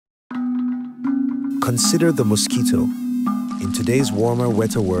Consider the mosquito. In today's warmer,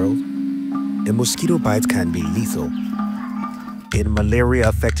 wetter world, a mosquito bite can be lethal. In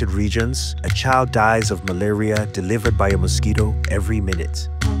malaria-affected regions, a child dies of malaria delivered by a mosquito every minute.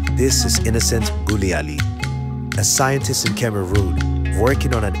 This is innocent Bully Ali, a scientist in Cameroon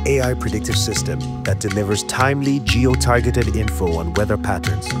working on an AI predictive system that delivers timely geo-targeted info on weather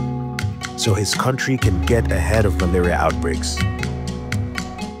patterns so his country can get ahead of malaria outbreaks.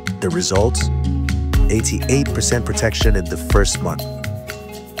 The result? 88% protection in the first month.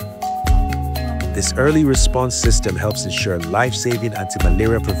 This early response system helps ensure life-saving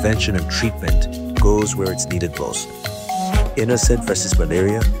anti-malaria prevention and treatment goes where it's needed most. Innocent versus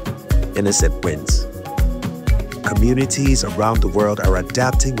malaria, innocent wins. Communities around the world are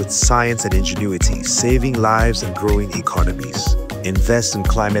adapting with science and ingenuity, saving lives and growing economies. Invest in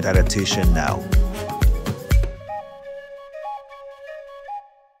climate adaptation now.